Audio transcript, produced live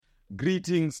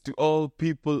Greetings to all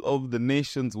people of the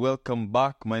nations. Welcome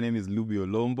back. My name is Luby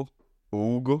Olombo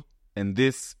Ougo, and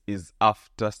this is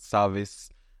After Service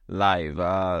Live.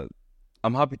 I'm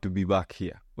happy to be back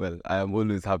here. Well, I am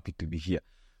always happy to be here.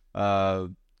 I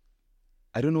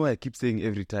don't know why I keep saying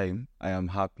every time I am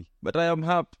happy, but I am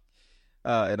happy,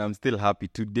 and I'm still happy.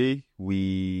 Today,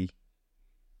 we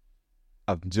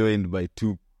are joined by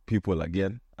two people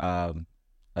again. I'd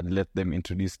let them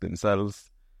introduce themselves.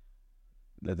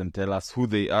 Let them tell us who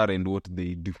they are and what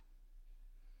they do.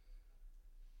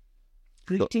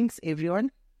 Greetings,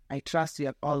 everyone. I trust you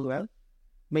are all well.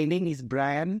 My name is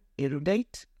Brian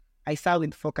Erudite. I serve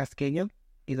with Focus Kenya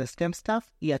as a STEM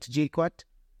staff here at JKUAT,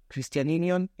 Christian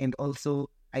Union, and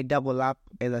also I double up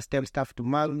as a STEM staff to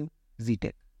Malu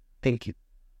ZTech. Thank you.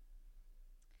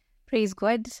 Praise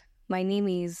God. My name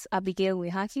is Abigail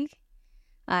Wihaki.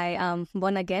 I am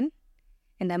born again,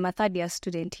 and I'm a third-year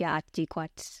student here at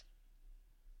JKUAT.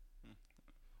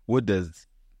 What does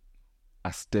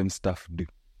a STEM staff do?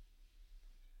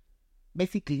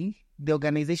 Basically, the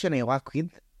organization I work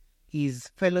with is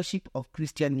Fellowship of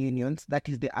Christian Unions. That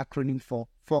is the acronym for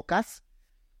FOCUS.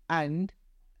 And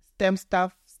STEM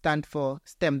staff stand for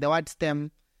STEM. The word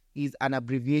STEM is an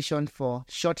abbreviation for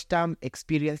short-term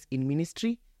experience in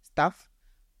ministry staff.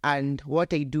 And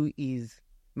what I do is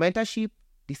mentorship,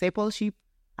 discipleship,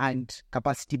 and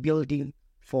capacity building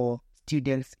for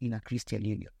students in a Christian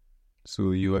union.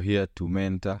 So you are here to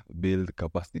mentor, build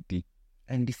capacity,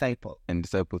 and disciple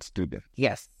students.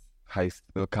 Yes.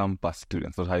 Campus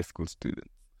students, not high school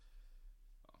students.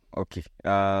 Okay.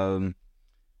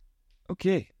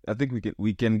 Okay. I think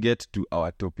we can get to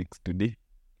our topics today.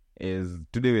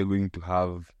 Today we're going to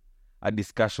have a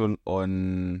discussion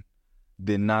on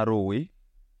the narrow way.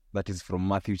 That is from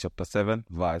Matthew chapter 7,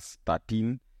 verse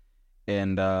 13,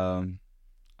 and a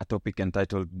topic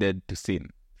entitled Dead to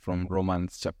Sin from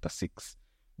Romans chapter 6.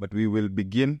 But we will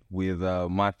begin with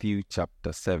Matthew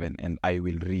chapter 7, and I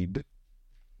will read.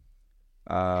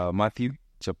 Matthew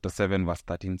chapter 7, verse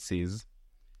 13 says,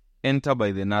 "Enter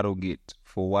by the narrow gate,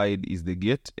 for wide is the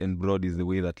gate, and broad is the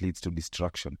way that leads to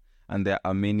destruction, and there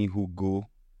are many who go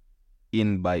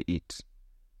in by it.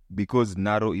 Because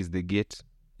narrow is the gate,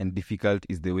 and difficult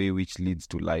is the way which leads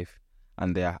to life,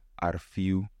 and there are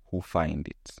few who find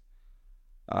it."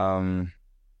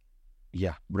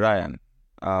 Yeah, Brian,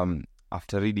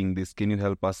 after reading this, can you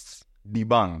help us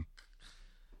debunk?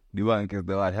 Debunk is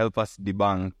the word. Help us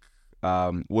debunk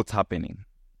what's happening.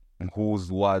 And whose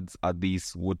words are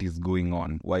these? What is going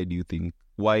on? Why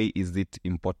is it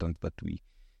important that we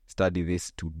study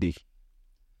this today?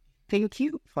 Thank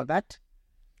you for that.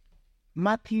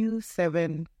 Matthew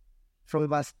 7, from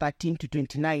verse 13 to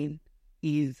 29,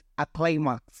 is a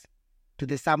climax to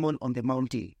the Sermon on the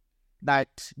Mountain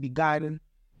that began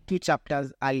 2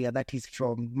 chapters earlier, that is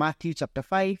from Matthew chapter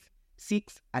 5,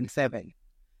 6, and 7.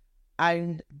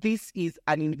 And this is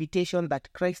an invitation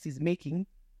that Christ is making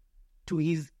to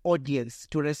his audience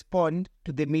to respond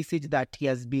to the message that he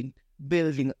has been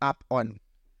building up on.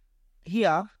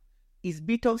 Here is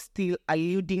bit of still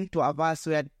alluding to a verse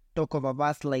where talk of a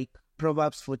verse like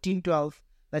Proverbs 14:12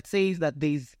 that says that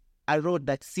there is a road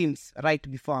that seems right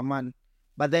before a man,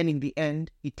 but then in the end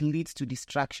it leads to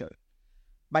destruction.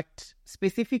 But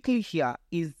specifically here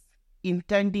is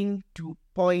intending to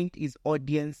point his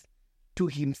audience to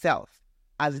himself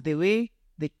as the way,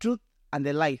 the truth, and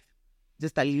the life.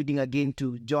 Just alluding again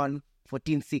to John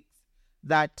 14:6,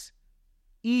 that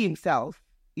he himself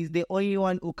is the only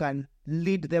one who can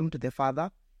lead them to the Father.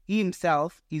 He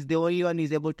himself is the only one who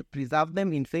is able to preserve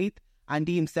them in faith, and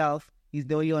he himself is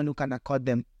the only one who can accord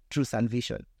them true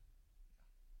salvation.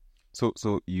 So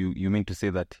you mean to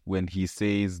say that when he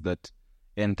says that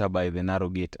enter by the narrow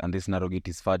gate, and this narrow gate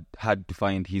is hard to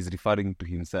find, he's referring to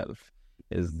himself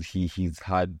as he's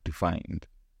hard to find?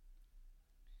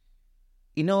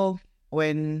 You know,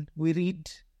 when we read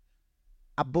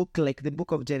a book like the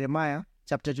book of Jeremiah,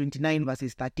 chapter 29,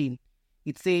 verses 13,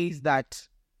 it says that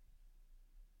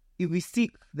if we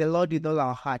seek the Lord with all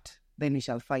our heart, then we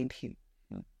shall find him.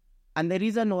 And the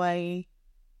reason why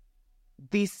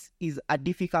this is a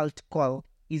difficult call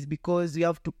is because we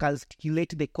have to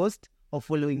calculate the cost of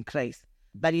following Christ.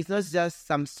 That is not just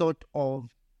some sort of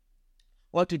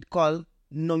what we'd call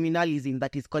nominalism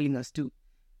that is calling us to.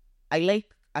 I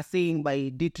like a saying by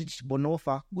Dietrich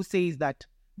Bonhoeffer, who says that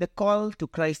the call to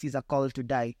Christ is a call to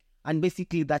die. And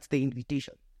basically that's the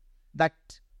invitation.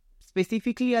 That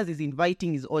specifically as he's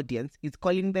inviting his audience, he's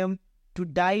calling them to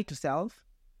die to self.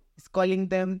 He's calling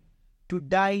them to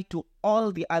die to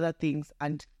all the other things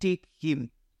and take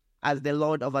him as the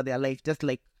Lord over their life, just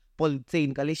like Paul would say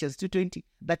in Galatians 2:20,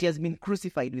 that he has been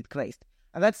crucified with Christ.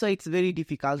 And that's why it's very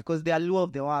difficult, because the allure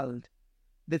of the world,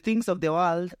 the things of the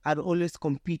world are always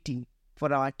competing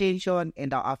for our attention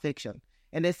and our affection.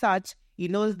 And as such, he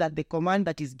knows that the command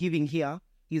that he's giving here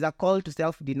is a call to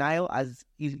self-denial, as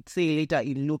he'll say later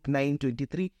in Luke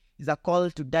 9:23, is a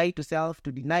call to die to self,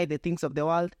 to deny the things of the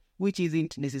world, which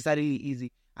isn't necessarily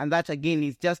easy. And that again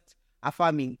is just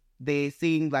affirming the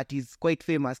saying that is quite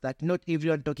famous, that not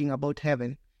everyone talking about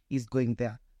heaven is going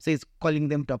there. So he's calling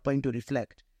them to a point to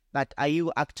reflect that, are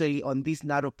you actually on this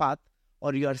narrow path,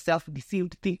 or you are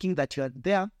self-deceived thinking that you are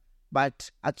there,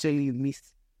 but actually you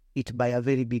miss it by a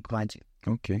very big margin.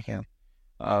 Okay. Yeah.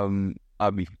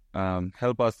 Abby,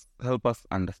 help us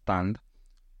understand.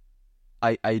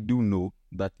 I do know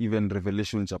that even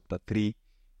Revelation chapter 3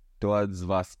 towards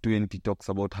verse 20 talks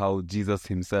about how Jesus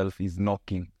himself is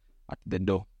knocking at the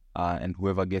door, and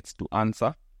whoever gets to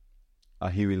answer,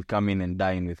 he will come in and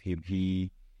dine with him.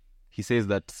 He says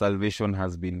that salvation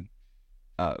has been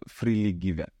freely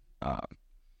given.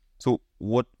 So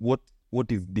what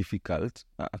is difficult?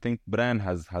 I think Brian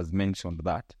has mentioned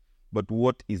that. But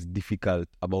what is difficult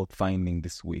about finding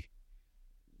this way?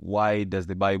 Why does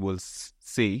the Bible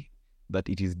say that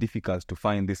it is difficult to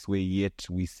find this way, yet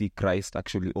we see Christ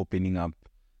actually opening up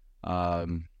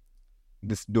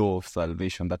this door of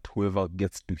salvation, that whoever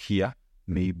gets to hear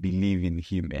may believe in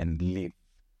him and live?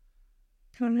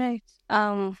 All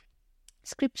right.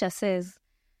 Scripture says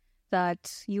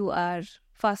that you are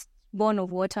first born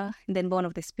of water and then born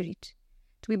of the Spirit.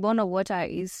 To be born of water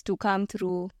is to come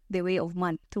through the way of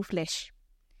man, through flesh.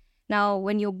 Now,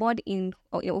 when you're born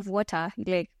of water,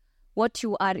 like, what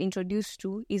you are introduced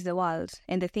to is the world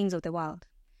and the things of the world.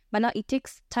 But now it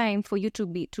takes time for you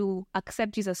to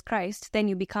accept Jesus Christ, then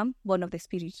you become born of the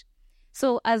Spirit.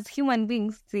 So as human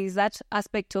beings, there is that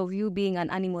aspect of you being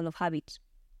an animal of habit.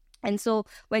 And so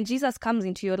when Jesus comes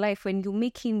into your life, when you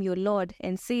make him your Lord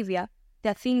and Savior,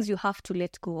 there are things you have to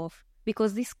let go of.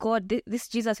 Because this God, this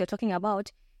Jesus you're talking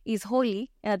about, is holy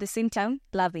and at the same time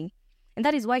loving. And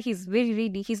that is why he's very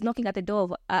ready. He's knocking at the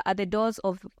doors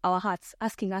of our hearts,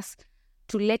 asking us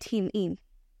to let him in.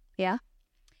 Yeah?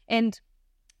 And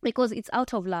because it's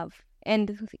out of love.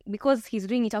 And because he's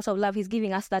doing it out of love, he's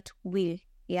giving us that will.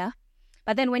 Yeah?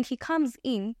 But then when he comes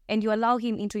in and you allow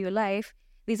him into your life,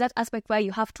 there's that aspect where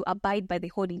you have to abide by the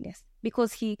holiness.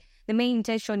 Because the main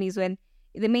intention is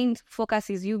the main focus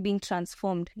is you being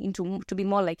transformed to be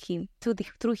more like him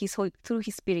through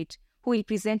his Spirit, who will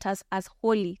present us as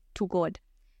holy to God.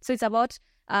 So it's about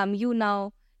you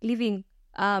now living,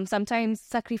 sometimes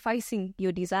sacrificing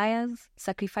your desires,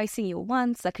 sacrificing your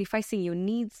wants, sacrificing your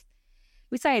needs.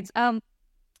 Besides,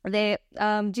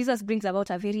 Jesus brings about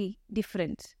a very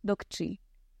different doctrine.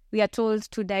 We are told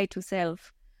to die to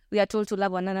self. We are told to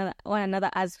love one another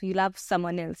as we love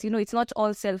someone else. It's not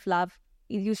all self-love.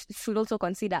 You should also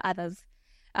consider others.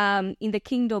 In the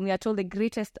kingdom, we are told the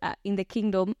greatest in the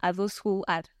kingdom are those who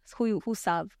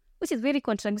serve, which is very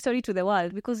contradictory to the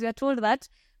world, because we are told that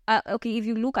if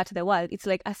you look at the world, it's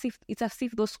as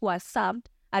if those who are served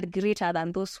are greater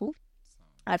than those who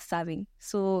are serving.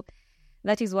 So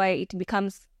that is why it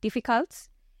becomes difficult.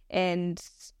 And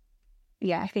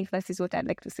yeah, I think that is what I'd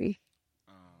like to say.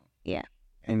 Yeah.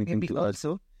 Anything Maybe to add?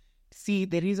 also, see,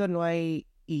 the reason why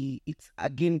it's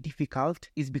again difficult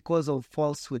is because of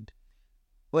falsehood.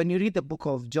 When you read the book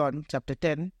of John, chapter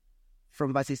 10,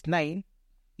 from verses 9,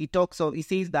 he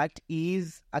says that he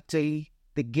is actually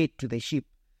the gate to the sheep,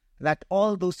 that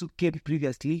all those who came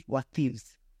previously were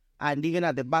thieves. And even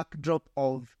at the backdrop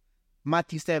of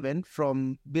Matthew 7,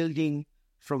 from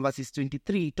verses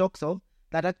 23, he talks of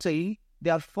that actually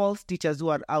there are false teachers who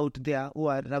are out there, who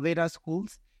are ravenous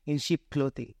wolves in sheep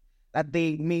clothing, that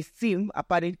they may seem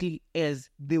apparently as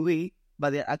the way,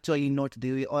 but they're actually not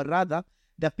the way. Or rather,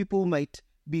 the people might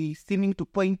be seeming to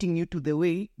pointing you to the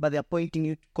way, but they're pointing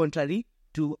you contrary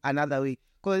to another way.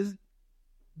 Because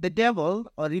the devil,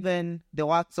 or even the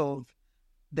works of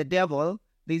the devil,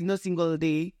 there's no single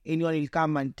day anyone will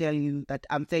come and tell you that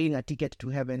I'm selling a ticket to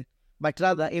heaven. But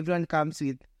rather, everyone comes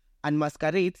with and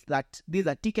masquerades that these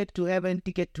are ticket to heaven,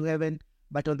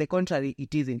 but on the contrary,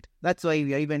 it isn't. That's why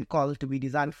we are even called to be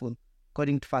discernful,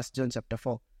 according to 1 John chapter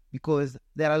 4, because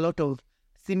there are a lot of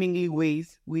seemingly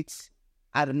ways which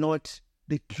are not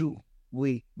the true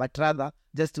way, but rather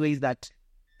just ways that,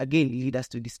 again, lead us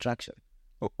to destruction.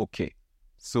 Okay.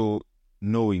 So,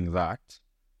 knowing that,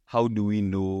 how do we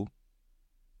know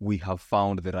we have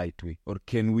found the right way? Or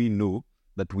can we know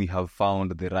that we have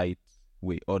found the right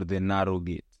way or the narrow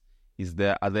gate?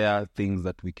 Are there things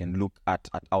that we can look at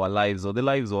our lives or the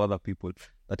lives of other people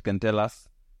that can tell us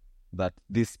that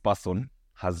this person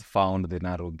has found the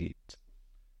narrow gate?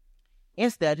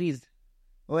 Yes, there is.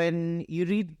 When you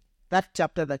read that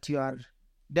chapter that you are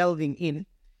delving in,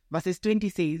 verses 20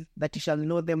 says that you shall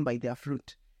know them by their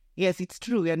fruit. Yes, it's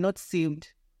true. We are not saved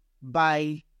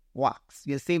by works.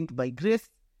 We are saved by grace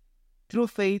through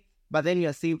faith, but then you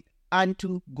are saved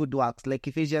unto good works, like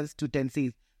Ephesians 2:10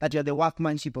 says, that you are the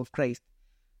workmanship of Christ.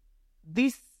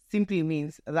 This simply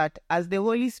means that as the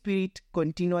Holy Spirit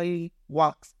continually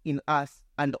works in us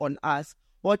and on us,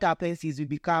 what happens is we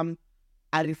become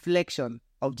a reflection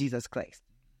of Jesus Christ.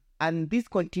 And this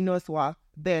continuous work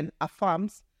then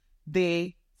affirms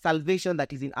the salvation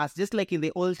that is in us, just like in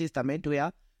the Old Testament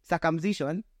where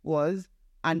circumcision was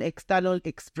an external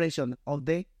expression of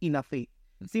the inner faith.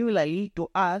 Similarly, to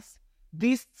us,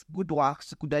 these good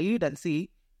works could allude and say,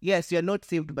 yes, you are not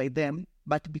saved by them,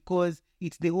 but because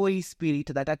it's the Holy Spirit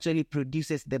that actually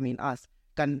produces them in us,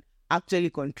 can actually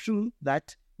conclude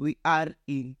that we are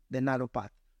in the narrow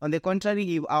path. On the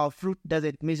contrary, if our fruit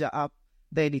doesn't measure up,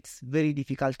 then it's very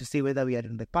difficult to say whether we are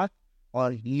in the path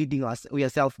or leading us, we are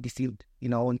self-deceived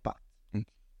in our own path.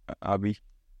 Abby,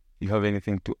 you have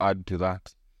anything to add to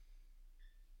that?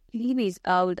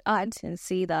 I would add and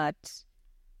say that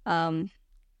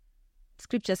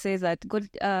Scripture says that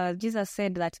Jesus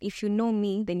said that if you know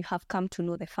me, then you have come to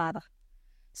know the Father.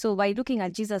 So by looking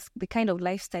at Jesus, the kind of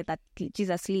lifestyle that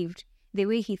Jesus lived, the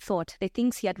way he thought, the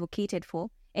things he advocated for,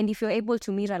 and if you're able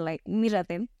to mirror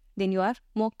them, then you are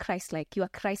more Christ-like. You are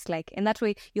Christ-like, and that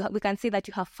way we can say that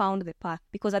you have found the path.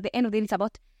 Because at the end of the day, it's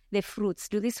about the fruits.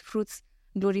 Do these fruits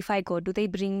glorify God? Do they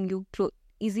bring you close?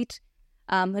 Is it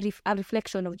a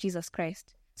reflection of Jesus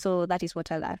Christ? So that is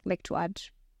what I'd like to add.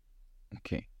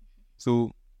 Okay.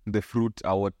 So the fruit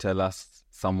I would tell us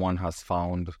someone has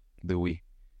found the way.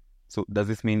 So does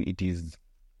this mean it is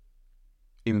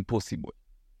impossible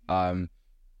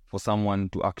for someone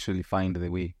to actually find the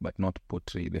way but not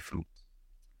portray the fruit?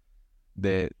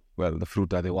 The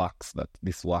fruit are the works that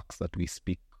we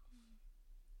speak.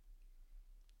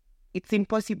 It's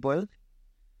impossible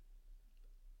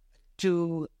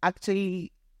to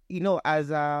actually, as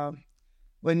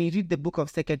when you read the book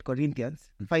of 2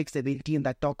 Corinthians 5:17,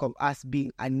 that talk of us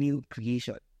being a new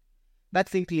creation. That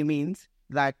simply means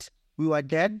that we were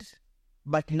dead,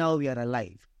 but now we are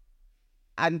alive.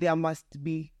 And there must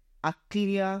be a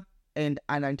clear and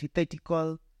an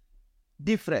antithetical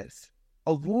difference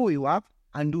of who we were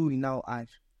and who we now are.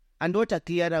 And what a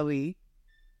clearer way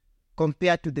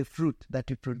compared to the fruit that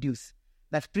we produce.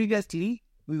 That previously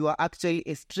we were actually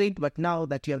estranged, but now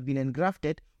that we have been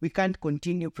engrafted, we can't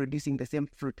continue producing the same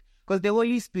fruit. Because the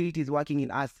Holy Spirit is working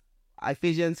in us.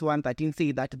 Ephesians 1:13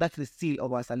 says that that's the seal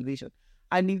of our salvation.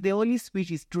 And if the Holy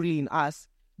Spirit is truly in us,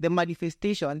 the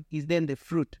manifestation is then the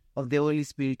fruit of the Holy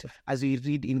Spirit, as we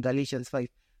read in Galatians 5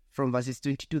 from verses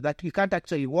 22, that we can't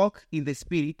actually walk in the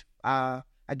Spirit,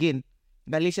 again,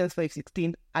 Galatians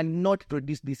 5:16, and not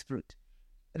produce this fruit.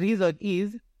 Reason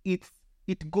is,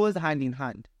 it goes hand in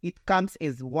hand. It comes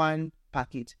as one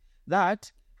package.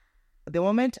 That the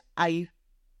moment I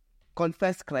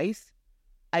confess Christ,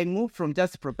 I move from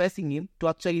just professing him to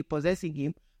actually possessing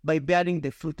him by bearing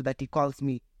the fruit that he calls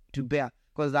me to bear.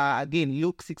 Because again,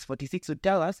 Luke 6:46 would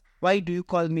tell us, why do you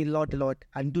call me Lord, Lord,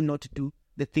 and do not do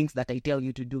the things that I tell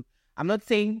you to do? I'm not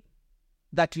saying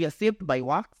that we are saved by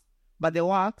works, but the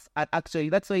works are actually,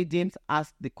 that's why James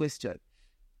asked the question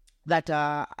that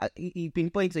he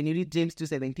pinpoints when you read James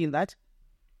 2:17, that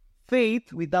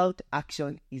faith without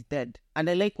action is dead. And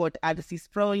I like what Adsis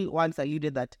probably once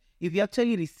alluded, that if you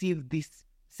actually receive this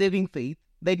saving faith,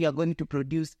 then you are going to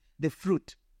produce the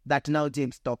fruit that now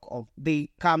James talk of. They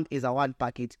come as a one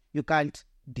package. You can't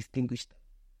distinguish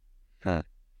them.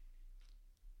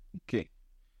 Okay.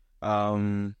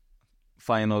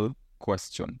 Final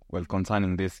question. Well,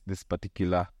 concerning this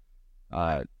particular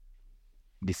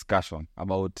discussion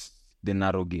about the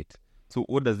narrow gate. So,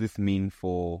 what does this mean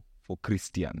for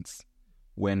Christians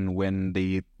when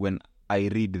I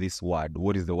read this word?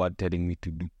 What is the word telling me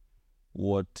to do?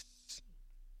 What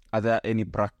are there any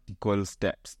practical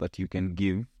steps that you can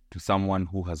give to someone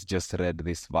who has just read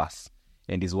this verse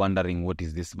and is wondering, what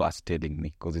is this verse telling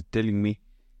me? Because it's telling me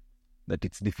that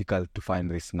it's difficult to find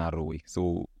this narrow way.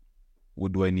 So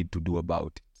what do I need to do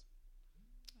about it?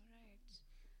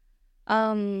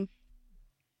 All right.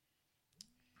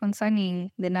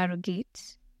 Concerning the narrow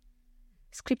gate,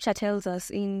 Scripture tells us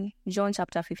in John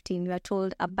chapter 15, we are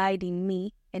told, abide in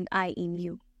me and I in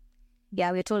you.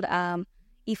 Yeah, we're told,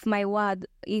 if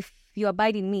you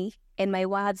abide in me and my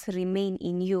words remain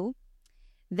in you,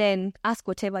 then ask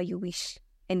whatever you wish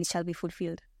and it shall be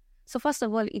fulfilled. So first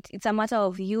of all, it's a matter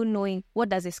of you knowing, what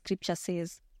does the Scripture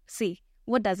say?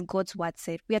 What does God's word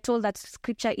say? We are told that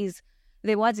Scripture is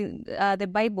the words in the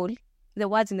Bible. The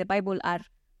words in the Bible are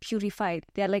purified.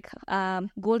 They are like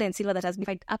gold and silver that has been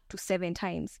purified up to 7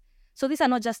 times. So these are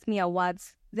not just mere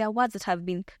words. They are words that have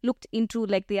been looked into,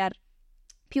 like they are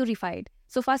purified.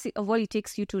 So first of all, it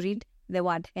takes you to read the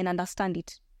word and understand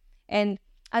it. And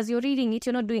as you're reading it,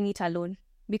 you're not doing it alone.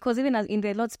 Because even as in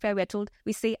the Lord's Prayer, we are told,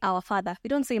 we say our Father. We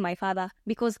don't say my Father,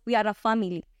 because we are a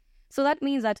family. So that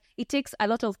means that it takes a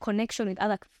lot of connection with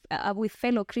with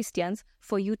fellow Christians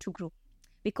for you to grow.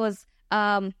 Because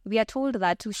we are told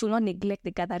that we should not neglect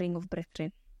the gathering of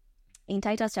brethren. In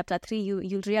Titus chapter 3,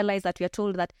 you'll realize that we are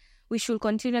told that we should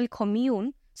continually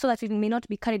commune so that we may not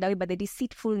be carried away by the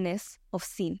deceitfulness of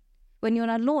sin. When you're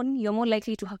alone, you're more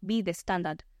likely to be the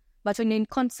standard. But when you're in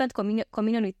constant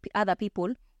communion with other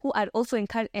people who are also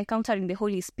encountering the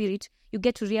Holy Spirit, you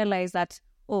get to realize that,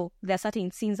 oh, there are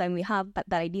certain sins I may have, but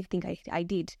that I didn't think I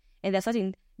did. And there are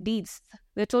certain deeds.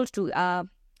 We're told to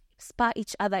spur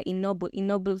each other in noble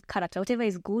character. Whatever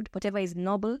is good, whatever is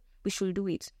noble, we should do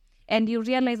it. And you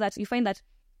realize that, you find that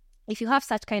if you have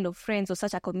such kind of friends or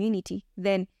such a community,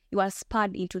 then you are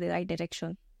spurred into the right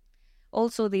direction.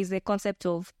 Also, there is the concept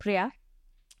of prayer,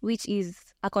 which is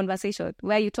a conversation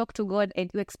where you talk to God and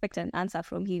you expect an answer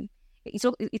from Him.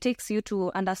 It takes you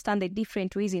to understand the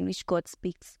different ways in which God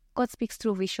speaks. God speaks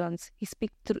through visions. He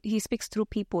speaks through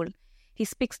people. He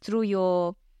speaks through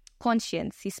your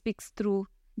conscience. He speaks through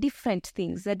different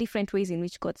things. There are different ways in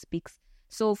which God speaks.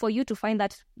 So for you to find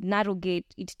that narrow gate,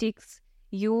 it takes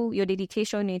you, your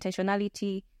dedication, your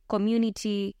intentionality,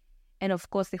 community, and of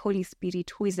course the Holy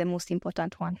Spirit, who is the most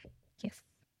important one. Yes.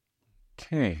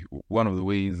 Okay. One of the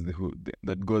ways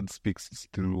that God speaks is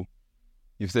through,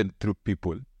 you've said through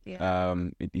people. Yeah.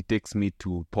 It takes me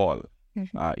to Paul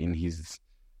in his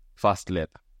first letter,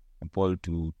 Paul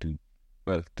to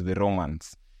the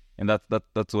Romans, and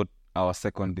that's what our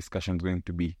second discussion is going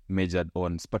to be measured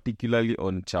on, particularly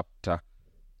on chapter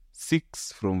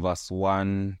 6 from verse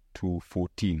 1 to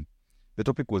 14. The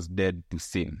topic was dead to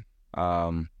sin,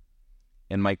 and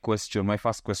my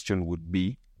first question would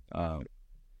be,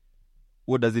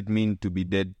 what does it mean to be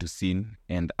dead to sin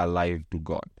and alive to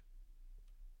God?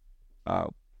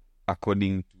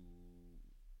 According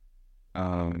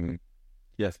to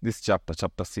this chapter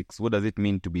 6, what does it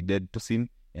mean to be dead to sin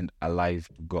and alive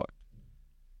to God?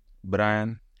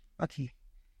 Brian? Okay.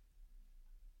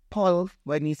 Paul,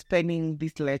 when he's penning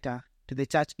this letter to the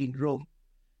church in Rome,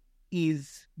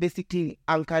 is basically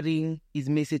anchoring his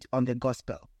message on the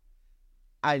gospel.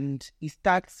 And he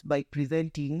starts by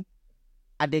presenting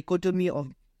a dichotomy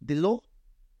of the law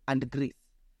and grace.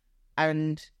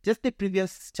 And just the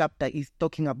previous chapter is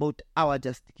talking about our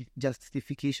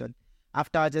justification.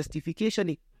 After our justification,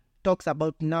 it talks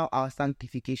about now our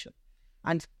sanctification.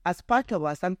 And as part of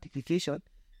our sanctification,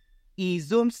 he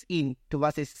zooms in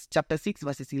to chapter 6,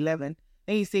 verses 11,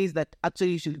 and he says that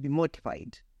actually you should be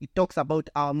mortified. It talks about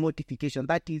our mortification.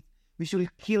 That is, we should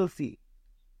kill sin.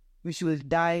 We should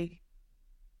die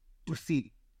to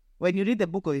sin. When you read the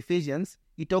book of Ephesians,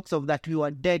 it talks of that we were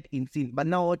dead in sin. But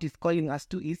now what he's calling us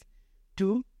to is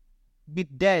to be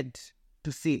dead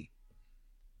to sin.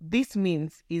 This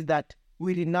means is that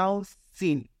we renounce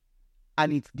sin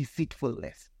and its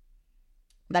deceitfulness.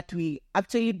 That we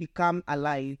actually become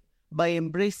alive by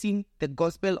embracing the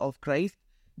gospel of Christ,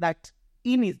 that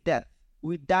in his death,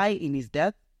 we die in his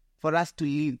death for us to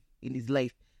live in his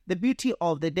life. The beauty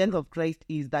of the death of Christ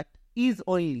is that is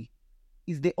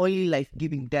the only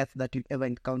life-giving death that we've ever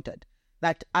encountered.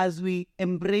 That as we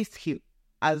embrace him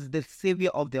as the savior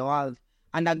of the world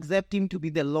and accept him to be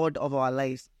the Lord of our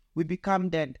lives, we become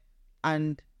dead.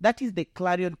 And that is the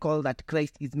clarion call that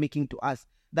Christ is making to us,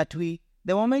 that the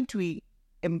moment we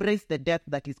embrace the death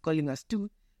that he's calling us to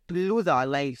lose our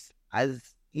lives,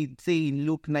 as it says in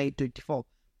Luke 9:24,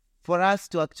 for us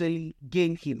to actually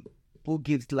gain him who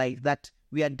gives life. That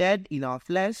we are dead in our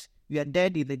flesh, we are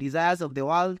dead in the desires of the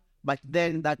world, but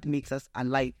then that makes us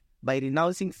alive by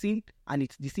renouncing sin and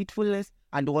its deceitfulness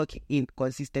and walking in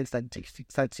consistent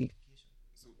sanctification.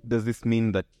 Does this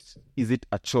mean that, is it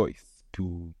a choice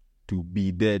to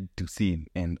be dead to sin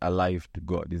and alive to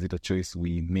God? Is it a choice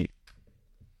we make?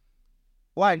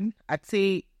 One, I'd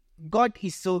say God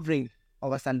is sovereign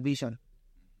over salvation.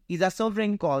 He's a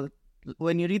sovereign call.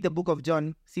 When you read the book of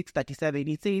John 6:37,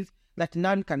 it says that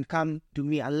none can come to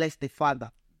me unless the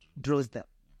Father draws them.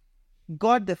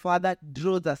 God the Father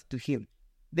draws us to him.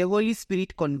 The Holy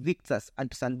Spirit convicts us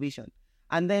unto salvation.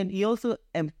 And then he also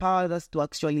empowers us to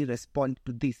actually respond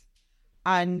to this.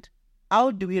 And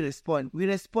how do we respond? We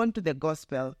respond to the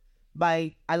gospel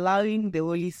by allowing the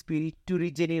Holy Spirit to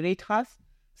regenerate us,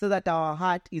 so that our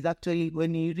heart is actually,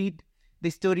 when you read the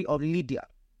story of Lydia,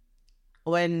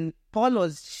 when Paul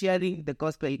was sharing the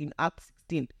gospel in Acts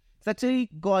 16, It's actually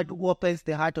God who opens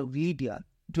the heart of Lydia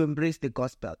to embrace the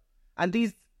gospel. And this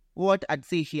is what I'd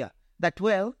say here, that,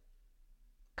 well,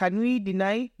 can we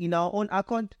deny in our own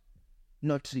accord?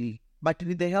 Not really. But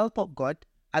with the help of God,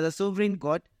 as a sovereign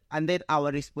God, and then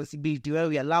our responsibility, where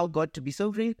we allow God to be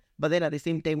sovereign, but then at the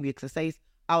same time we exercise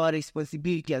our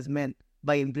responsibility as men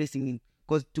by embracing Him.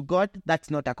 Because to God, that's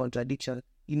not a contradiction.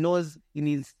 He knows in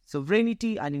His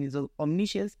sovereignty and in His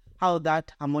omniscience how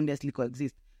that harmoniously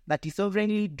coexists. That He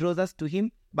sovereignly draws us to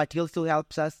Him, but He also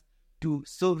helps us to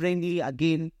sovereignly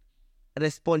again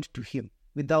respond to Him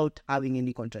without having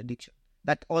any contradiction.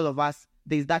 That all of us,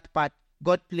 there is that part.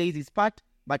 God plays His part,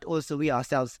 but also we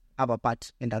ourselves have a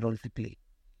part and a role to play.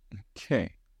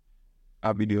 Okay.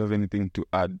 Abby, do you have anything to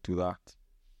add to that?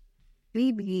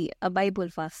 Maybe a Bible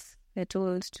verse. We're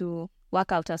told to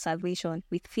work out our salvation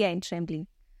with fear and trembling,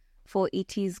 for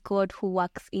it is God who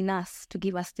works in us to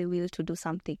give us the will to do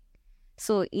something.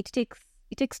 So it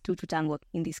takes two to tango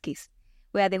in this case,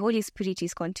 where the Holy Spirit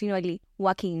is continually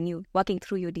working in you, working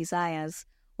through your desires,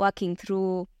 working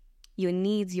through your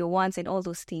needs, your wants, and all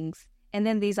those things. And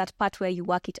then there's that part where you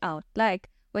work it out. Like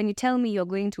when you tell me you're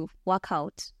going to work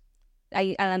out,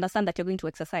 I understand that you're going to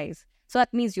exercise. So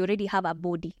that means you already have a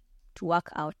body to work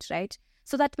out, right?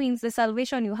 So that means the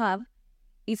salvation you have,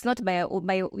 it's not by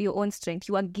your own strength.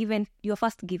 You're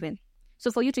first given.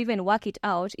 So for you to even work it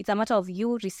out, it's a matter of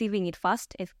you receiving it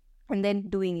first and then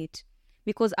doing it.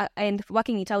 And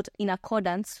working it out in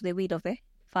accordance to the will of the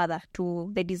Father,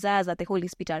 to the desires that the Holy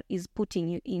Spirit is putting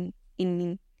you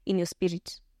in your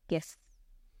spirit. Yes.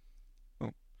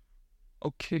 Oh.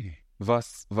 Okay.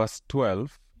 Verse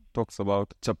 12 talks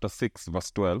about, chapter 6,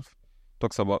 verse 12,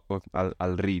 talks about,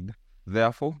 I'll read.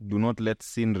 Therefore, do not let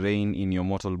sin reign in your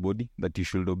mortal body, that you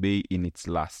should obey in its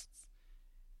lusts.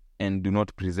 And do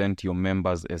not present your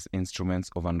members as instruments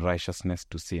of unrighteousness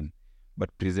to sin,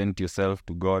 but present yourself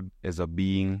to God as a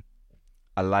being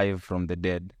alive from the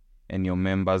dead, and your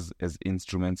members as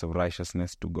instruments of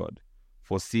righteousness to God.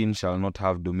 For sin shall not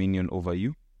have dominion over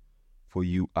you, for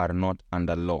you are not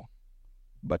under law,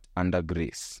 but under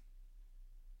grace.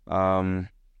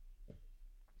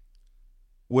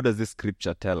 What does this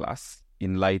scripture tell us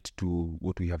in light to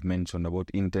what we have mentioned about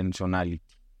intentionality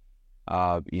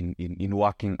in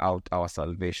working out our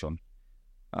salvation?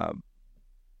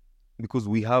 Because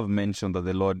we have mentioned that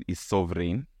the Lord is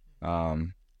sovereign,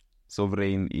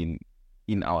 sovereign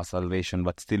in our salvation,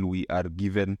 but still we are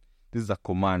given, this is a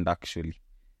command actually,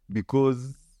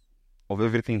 because of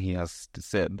everything He has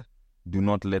said, do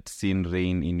not let sin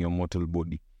reign in your mortal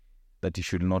body, that you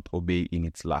should not obey in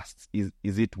its lusts. Is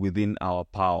it within our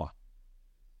power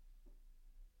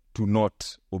to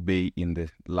not obey in the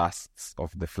lusts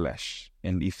of the flesh?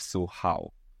 And if so,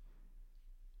 how?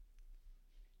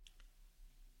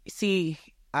 See,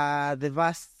 the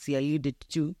verse he alluded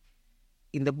to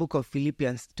in the book of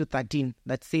Philippians 2:13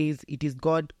 that says, it is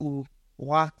God who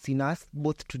works in us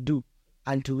both to do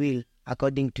and to will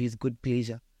according to His good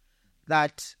pleasure.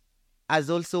 That, as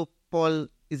also Paul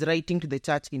is writing to the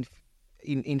church in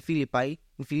Philippi,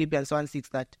 in Philippians 1:6,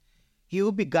 that He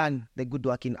who began the good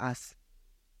work in us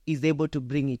is able to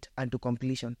bring it unto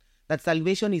completion. That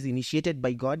salvation is initiated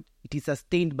by God, it is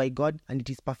sustained by God, and it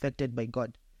is perfected by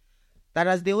God. That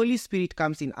as the Holy Spirit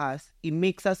comes in us, it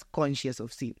makes us conscious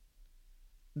of sin.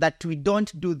 That we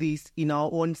don't do this in our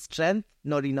own strength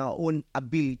nor in our own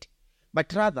ability,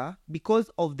 but rather because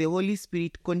of the Holy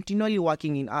Spirit continually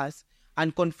working in us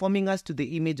and conforming us to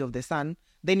the image of the Son,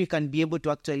 then we can be able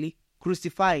to actually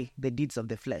crucify the deeds of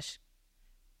the flesh.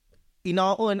 In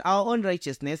our own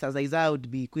righteousness, as Isaiah would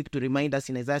be quick to remind us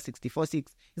in Isaiah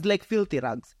 64:6, is like filthy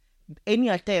rags. Any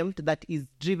attempt that is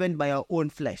driven by our own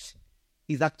flesh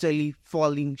is actually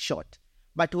falling short.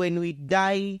 But when we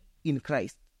die in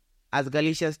Christ, as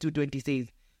Galatians 2:20 says,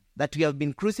 that we have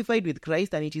been crucified with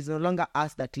Christ and it is no longer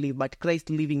us that live, but Christ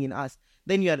living in us,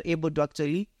 then we are able to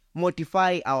actually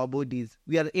mortify our bodies.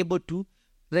 We are able to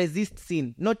resist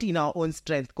sin, not in our own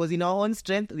strength, because in our own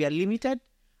strength we are limited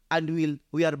and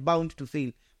we are bound to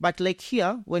fail. But like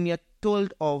here, when we are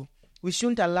told of we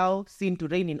shouldn't allow sin to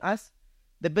reign in us,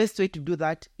 the best way to do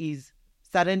that is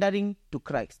surrendering to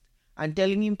Christ and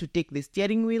telling Him to take the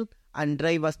steering wheel and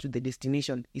drive us to the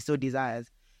destination He so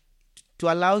desires.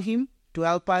 To allow Him to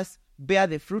help us bear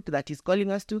the fruit that He's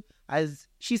calling us to, as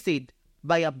she said,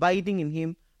 by abiding in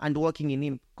Him and walking in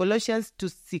Him. Colossians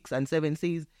 2:6 and 7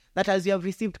 says that as you have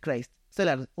received Christ, so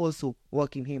let us also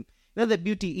walk in Him. Now the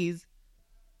beauty is,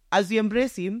 as we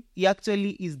embrace Him, He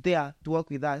actually is there to walk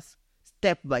with us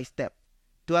step by step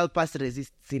to help us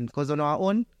resist sin, because on our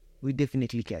own, we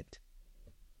definitely can't.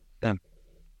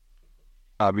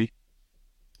 Abby?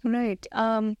 Right.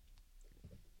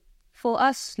 for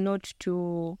us not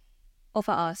to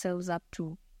offer ourselves up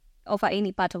to, offer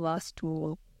any part of us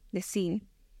to the sin,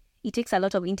 it takes a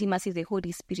lot of intimacy with the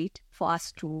Holy Spirit for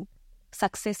us to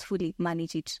successfully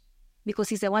manage it, because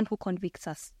He's the one who convicts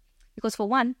us. Because for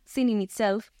one, sin in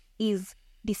itself is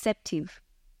deceptive.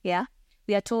 Yeah,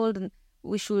 we are told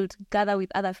we should gather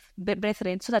with other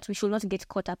brethren so that we should not get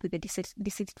caught up with the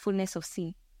deceitfulness of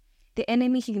sin. The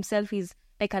enemy himself is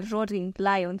like a roaring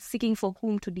lion seeking for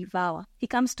whom to devour. He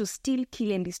comes to steal,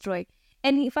 kill, and destroy.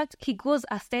 And in fact, he goes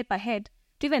a step ahead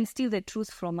to even steal the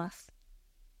truth from us.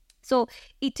 So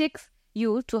it takes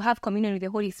you to have communion with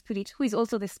the Holy Spirit, who is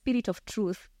also the Spirit of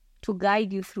truth, to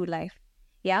guide you through life.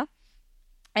 Yeah?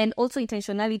 And also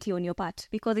intentionality on your part,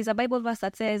 because there's a Bible verse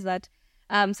that says that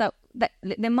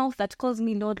the mouth that calls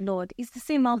me Lord, Lord is the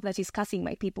same mouth that is cursing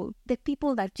my people, the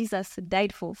people that Jesus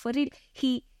died for. For real,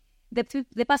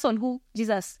 the person who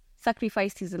Jesus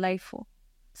sacrificed his life for.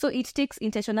 So it takes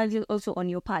intentionality also on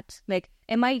your part. Like,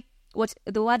 what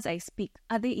the words I speak,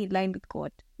 are they in line with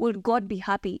God? Will God be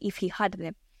happy if He heard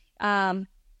them?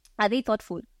 Are they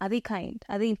thoughtful? Are they kind?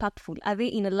 Are they impactful? Are they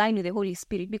in line with the Holy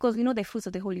Spirit? Because we know the fruits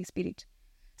of the Holy Spirit.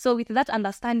 So with that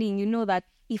understanding, you know that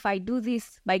if I do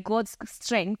this by God's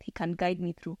strength, He can guide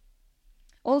me through.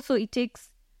 Also, it takes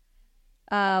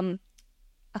a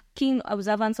keen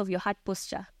observance of your heart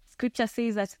posture. Scripture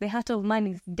says that the heart of man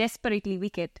is desperately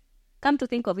wicked. Come to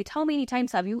think of it, how many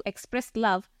times have you expressed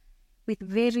love with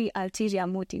very ulterior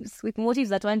motives, with motives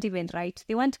that weren't even right?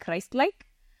 They weren't Christ-like,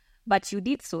 but you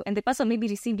did so. And the person maybe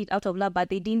received it out of love, but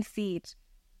they didn't see it.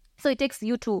 So it takes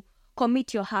you to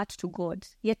commit your heart to God,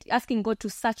 yet asking God to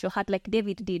search your heart like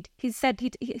David did. He said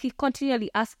he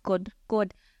continually asked God,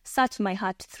 search my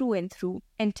heart through and through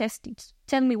and test it.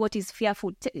 Tell me what is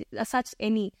fearful. Search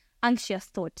any anxious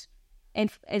thought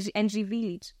and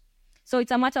reveal it. So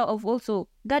it's a matter of also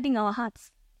guarding our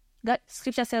hearts.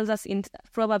 Scripture tells us in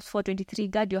Proverbs 4:23,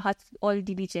 guard your hearts with all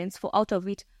diligence, for out of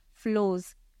it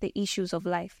flows the issues of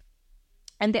life.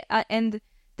 And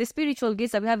the spiritual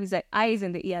gates that we have is the eyes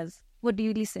and the ears. What do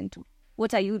you listen to?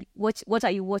 What are you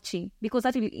watching? Because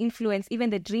that will influence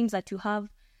even the dreams that you have,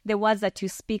 the words that you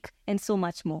speak, and so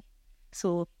much more.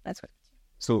 So that's what.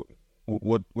 So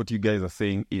what you guys are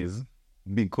saying is,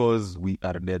 because we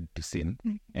are dead to sin,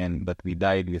 and that we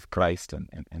died with Christ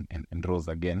and rose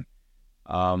again,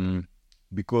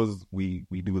 because we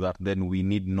do that, then we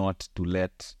need not to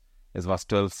let, as verse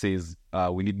 12 says,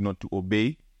 we need not to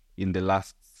obey in the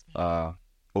lusts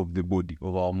of the body,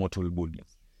 of our mortal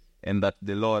bodies. And that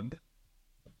the Lord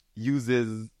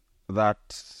uses that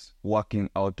working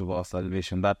out of our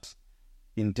salvation, that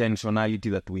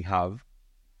intentionality that we have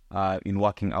in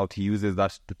working out, He uses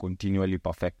that to continually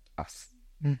perfect us,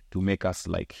 to make us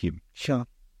like Him. Sure.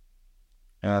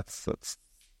 That's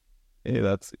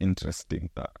interesting.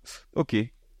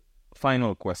 Okay,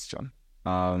 final question.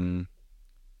 Verse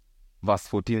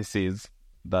 14 says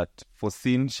that, for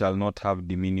sin shall not have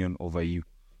dominion over you,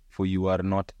 for you are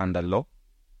not under law,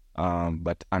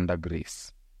 but under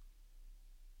grace.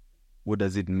 What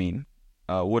does it mean?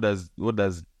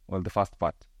 The first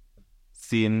part,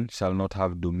 sin shall not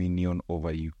have dominion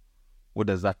over you. What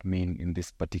does that mean in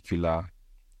this particular?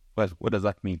 Well, what does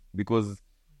that mean? Because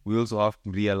we also have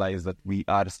to realize that we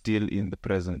are still in the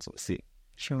presence of sin.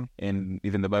 Sure. And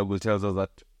even the Bible tells us that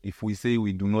if we say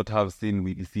we do not have sin,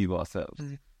 we deceive ourselves.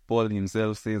 Paul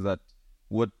himself says that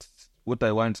what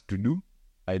I want to do,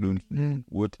 I don't do.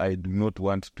 What I do not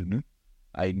want to do,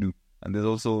 I do. And there's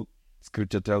also,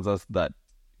 Scripture tells us that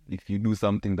if you do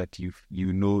something that you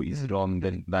know is wrong,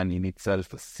 then in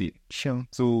itself is sin. Sure.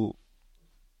 So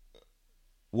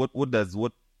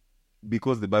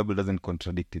because the Bible doesn't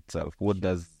contradict itself, what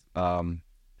does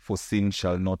for sin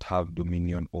shall not have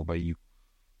dominion over you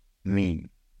mean?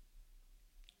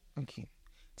 Okay.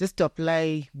 Just to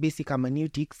apply basic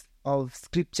hermeneutics of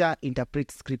Scripture, interpret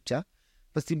Scripture,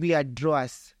 possibly I draw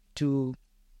us to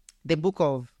the book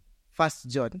of 1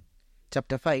 John,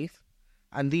 chapter 5,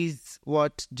 and this is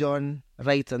what John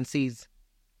writes and says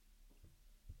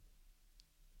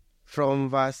from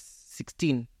verse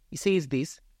 16. He says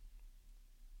this,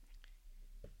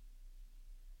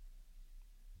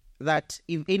 that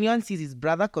if anyone sees his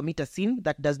brother commit a sin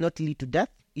that does not lead to death,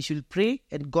 he should pray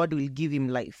and God will give him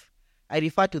life. I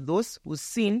refer to those whose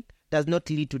sin does not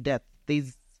lead to death. There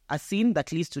is a sin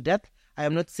that leads to death. I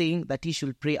am not saying that he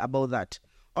should pray about that.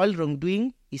 All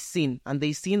wrongdoing is sin, and there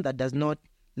is sin that does not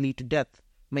lead to death.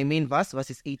 My main verse,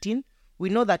 verses 18, we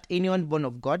know that anyone born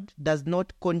of God does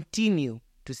not continue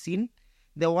to sin.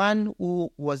 The one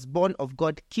who was born of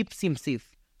God keeps him safe,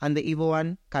 and the evil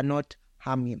one cannot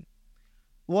harm him.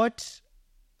 What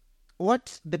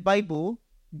the Bible,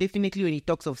 definitely when it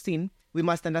talks of sin, we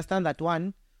must understand that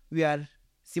one, we are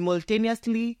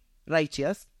simultaneously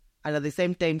righteous and at the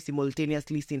same time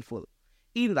simultaneously sinful.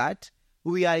 In that,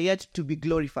 we are yet to be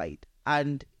glorified.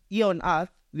 And here on earth,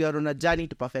 we are on a journey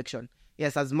to perfection.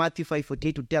 Yes, as Matthew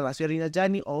 5:48 would tell us, we are in a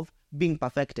journey of being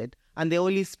perfected. And the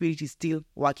Holy Spirit is still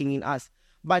working in us.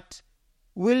 But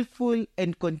willful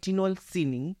and continual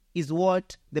sinning is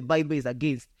what the Bible is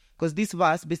against. Because this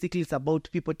verse basically is about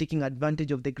people taking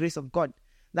advantage of the grace of God.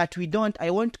 That I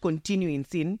won't continue in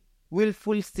sin,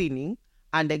 willful sinning,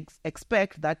 and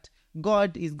expect that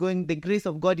the grace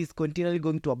of God is continually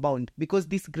going to abound, because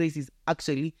this grace is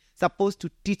actually supposed to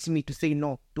teach me to say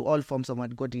no to all forms of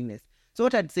ungodliness. So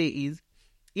what I'd say is,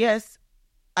 yes,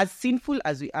 as sinful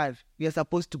as we are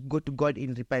supposed to go to God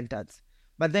in repentance.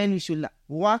 But then we should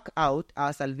work out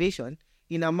our salvation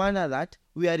in a manner that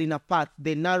we are in a path,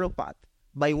 the narrow path,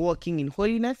 by walking in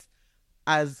holiness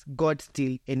as God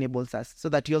still enables us, so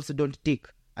that we also don't take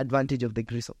advantage of the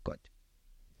grace of God.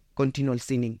 Continual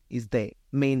sinning is the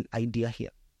main idea here.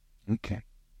 Okay.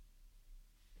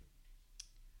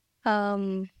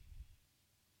 When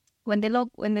the law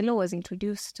was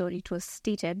introduced, or it was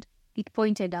stated, it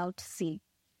pointed out sin,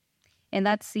 and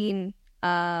that sin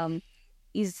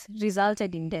is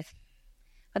resulted in death.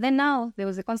 But then now there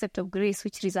was a concept of grace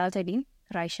which resulted in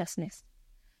righteousness.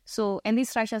 So, and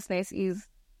this righteousness is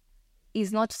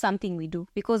not something we do,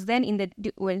 because then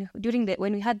when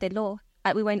we had the law,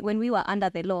 when we were under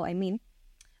the law,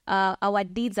 our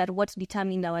deeds are what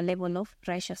determined our level of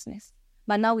righteousness.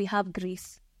 But now we have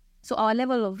grace. So our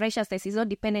level of righteousness is not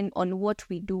dependent on what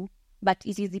we do, but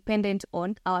it is dependent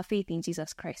on our faith in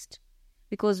Jesus Christ.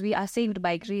 Because we are saved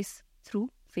by grace through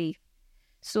faith.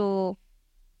 So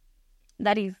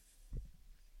that is,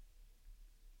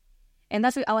 and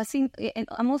that's why our sin, and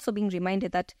I'm also being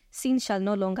reminded that sin shall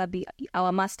no longer be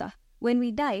our master. When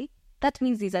we die, that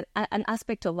means there's an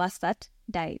aspect of us that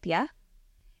died, yeah?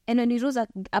 And when we rose up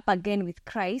again with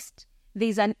Christ,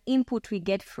 there's an input we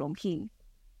get from Him.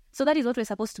 So that is what we're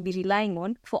supposed to be relying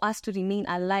on for us to remain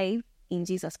alive in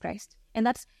Jesus Christ. And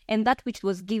that which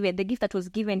was given, the gift that was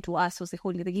given to us was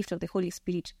the gift of the Holy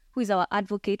Spirit, who is our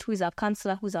advocate, who is our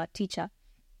counselor, who is our teacher.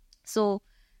 So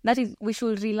that is, we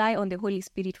should rely on the Holy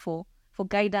Spirit for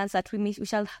guidance, that we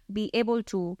shall be able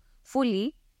to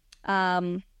fully,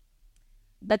 that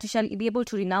we shall be able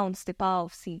to renounce the power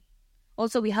of sin.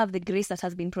 Also, we have the grace that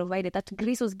has been provided. That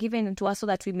grace was given to us so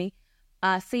that we may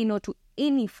say no to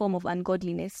any form of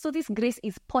ungodliness. So this grace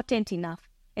is potent enough,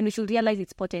 and we should realize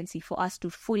its potency for us to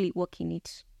fully walk in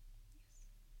it.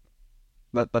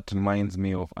 That reminds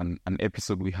me of an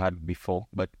episode we had before,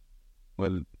 but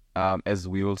as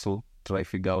we also try to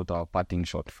figure out our parting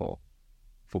shot for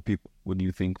people, what do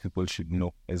you think people should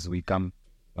know as we come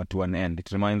to an end?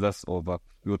 It reminds us of,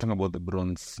 we were talking about the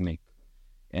bronze snake,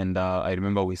 and I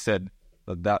remember we said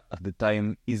that at the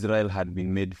time Israel had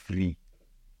been made free.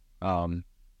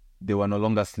 They were no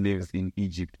longer slaves in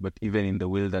Egypt, but even in the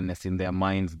wilderness, in their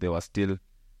minds, they were still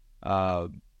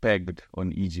pegged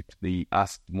on Egypt. They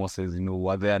asked Moses,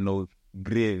 were there no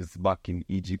graves back in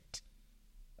Egypt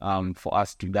for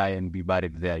us to die and be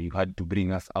buried there? You had to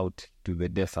bring us out to the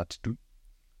desert to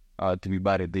be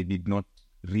buried. They did not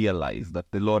realize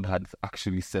that the Lord had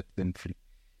actually set them free.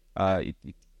 I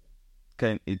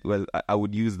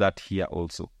would use that here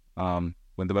also. When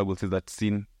the Bible says that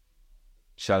sin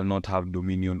shall not have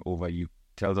dominion over you,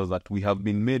 it tells us that we have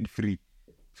been made free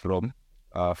from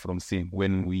sin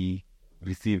when we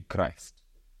receive Christ.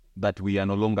 That we are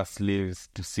no longer slaves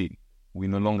to sin. We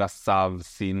no longer serve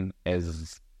sin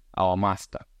as our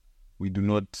master. We do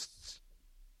not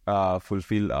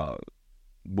fulfill our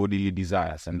bodily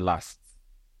desires and lusts,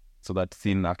 so that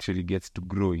sin actually gets to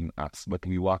grow in us. But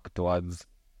we work towards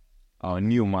our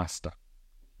new master,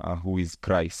 who is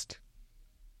Christ.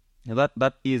 And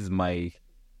that is my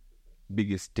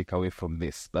biggest takeaway from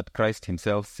this, that Christ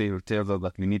himself tells us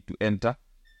that we need to enter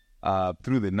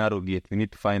through the narrow gate. We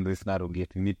need to find this narrow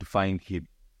gate. We need to find him.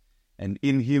 And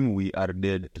in him we are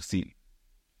dead to sin.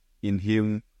 In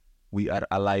him we are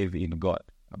alive in God,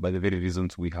 by the very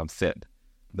reasons we have said,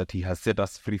 that he has set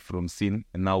us free from sin,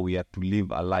 and now we are to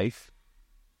live a life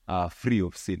free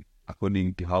of sin,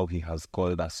 according to how he has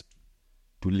called us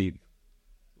to live.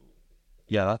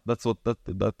 Yeah, that's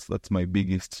my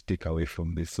biggest takeaway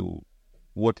from this. So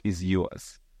what is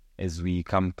yours as we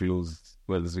come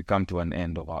to an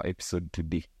end of our episode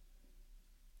today?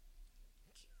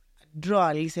 Draw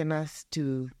our listeners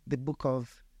to the book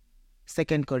of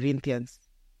 2 Corinthians.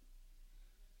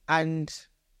 And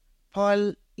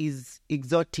Paul is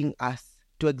exhorting us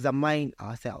to examine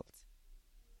ourselves.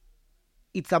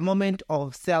 It's a moment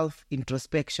of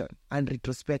self-introspection and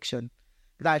retrospection,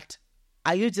 that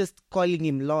Are you just calling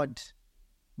him Lord,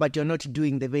 but you're not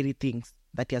doing the very things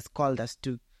that he has called us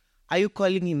to? Are you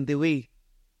calling him the way,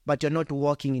 but you're not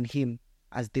walking in him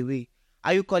as the way?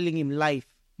 Are you calling him life,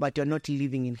 but you're not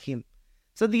living in him?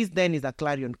 So this then is a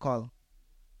clarion call,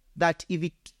 that if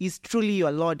it is truly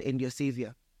your Lord and your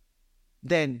Savior,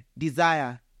 then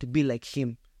desire to be like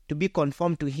him, to be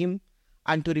conformed to him,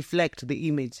 and to reflect the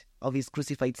image of his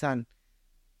crucified Son,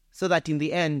 so that in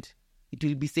the end, it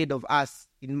will be said of us,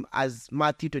 as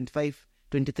Matthew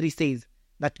 25:23 says,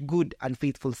 that good and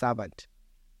faithful servant.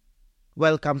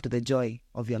 Welcome to the joy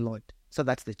of your Lord. So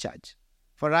that's the charge.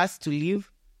 For us to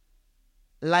live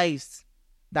lives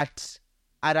that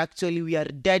are actually, we are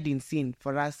dead in sin,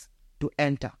 for us to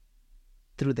enter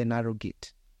through the narrow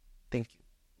gate. Thank you.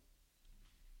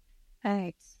 All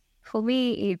right. For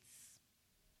me, it's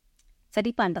a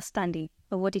deeper understanding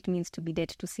of what it means to be dead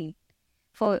to sin.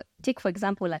 Take for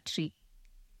example a tree.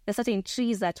 There are certain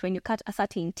trees that when you cut a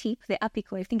certain tip, the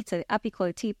apical, I think it's an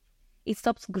apical tip, it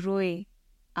stops growing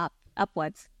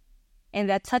upwards. And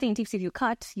there are certain tips, if you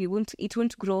cut, it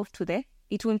won't grow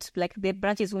the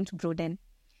branches won't grow then.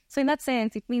 So in that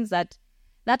sense, it means that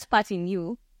part in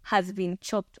you has been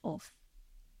chopped off.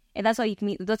 And that's what it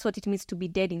means to be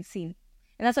dead in sin.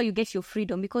 And that's how you get your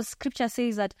freedom, because scripture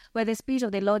says that where the Spirit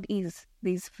of the Lord is,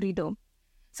 there is freedom.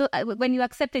 So when you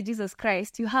accepted Jesus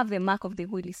Christ, you have the mark of the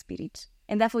Holy Spirit.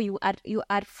 And therefore you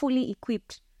are fully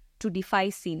equipped to defy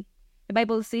sin. The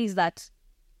Bible says that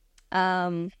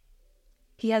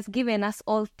he has given us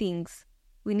all things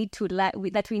we need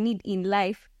that we need in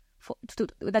life,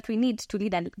 that we need to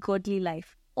lead a godly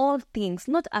life. All things,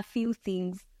 not a few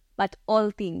things, but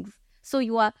all things. So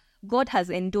God has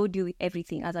endowed you with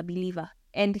everything as a believer.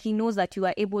 And he knows that you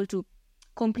are able to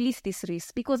complete this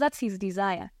race, because that's his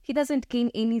desire. He doesn't gain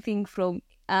anything from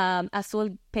a soul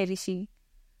perishing.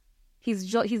 His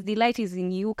delight is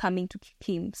in you coming to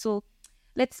him. So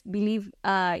let's believe,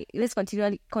 let's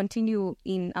continue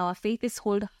in our faith. Let's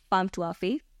hold firm to our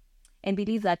faith and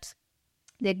believe that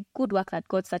the good work that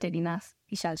God started in us,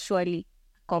 he shall surely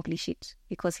accomplish it,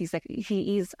 because he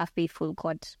is a faithful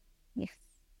God. Yes.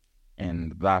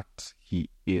 And that he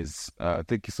is.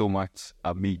 Thank you so much,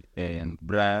 Ami and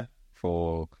Brian,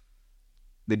 for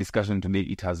the discussion today.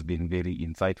 It has been very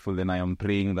insightful, and I am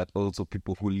praying that also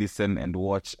people who listen and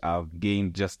watch have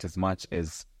gained just as much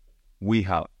as we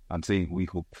have. I'm saying we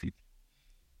hope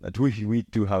that we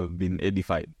too have been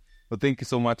edified. So thank you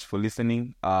so much for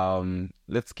listening.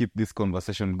 Let's keep this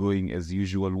conversation going as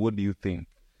usual. What do you think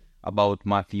about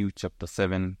Matthew chapter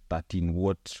 7:13?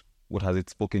 What has it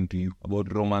spoken to you?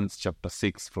 About Romans chapter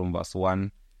 6 from verse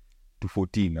 1 to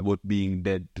 14, about being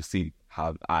dead to sin.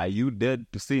 Are you dead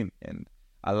to sin and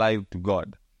alive to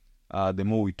God? The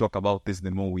more we talk about this,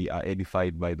 the more we are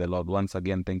edified by the Lord. Once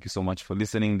again, thank you so much for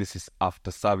listening. This is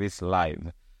After Service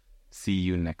Live. See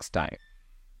you next time.